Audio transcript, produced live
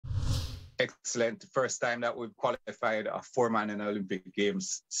Excellent. First time that we've qualified a four-man in Olympic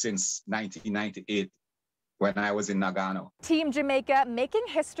Games since 1998 when I was in Nagano. Team Jamaica making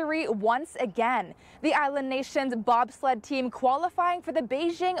history once again. The island nation's bobsled team qualifying for the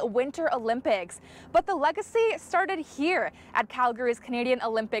Beijing Winter Olympics. But the legacy started here at Calgary's Canadian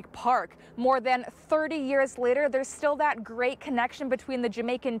Olympic Park. More than 30 years later, there's still that great connection between the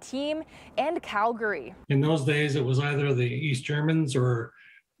Jamaican team and Calgary. In those days, it was either the East Germans or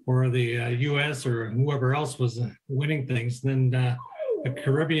the U.S. or whoever else was winning things. Then a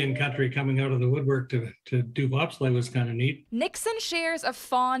Caribbean country coming out of the woodwork to do bobsleigh was kind of neat. Nixon shares a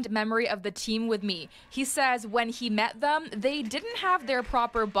fond memory of the team with me. He says when he met them, they didn't have their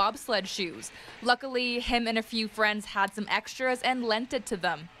proper bobsled shoes. Luckily, him and a few friends had some extras and lent it to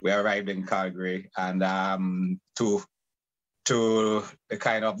them. We arrived in Calgary and to the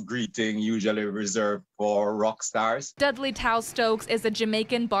kind of greeting usually reserved for rock stars. Dudley Tao Stokes is a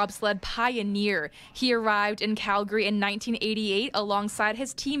Jamaican bobsled pioneer. He arrived in Calgary in 1988 alongside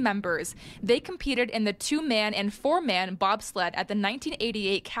his team members. They competed in the two-man and four-man bobsled at the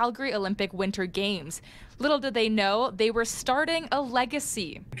 1988 Calgary Olympic Winter Games. Little did they know, they were starting a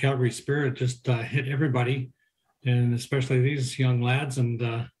legacy. The Calgary spirit just hit everybody, and especially these young lads, and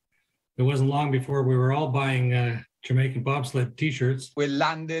it wasn't long before we were all buying Jamaican bobsled t-shirts. We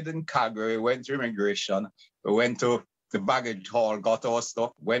landed in Calgary, went to immigration, we went to the baggage hall, got our stuff,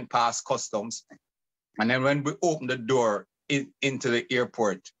 went past customs. And then when we opened the door into the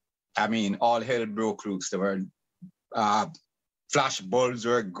airport, I mean, all hell broke loose. There were flash bulbs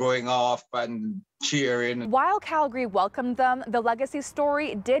were going off and cheering. While Calgary welcomed them, the legacy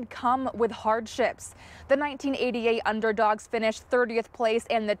story did come with hardships. The 1988 underdogs finished 30th place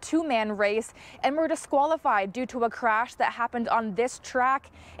in the two-man race and were disqualified due to a crash that happened on this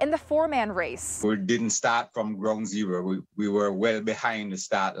track in the four-man race. We didn't start from ground zero. We were well behind the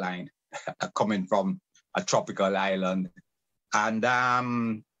start line, coming from a tropical island.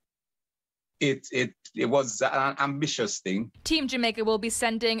 And it was an ambitious thing. Team Jamaica will be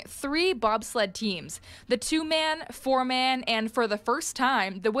sending 3 bobsled teams, the two-man, four-man, and for the first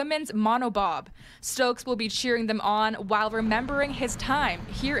time, the women's monobob. Stokes will be cheering them on while remembering his time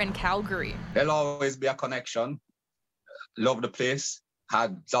here in Calgary. There'll always be a connection. Love the place,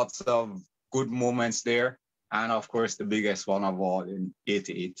 had lots of good moments there, and of course the biggest one of all in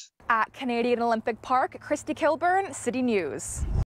 '88. At Canadian Olympic Park, Kristy Kilburn, City News.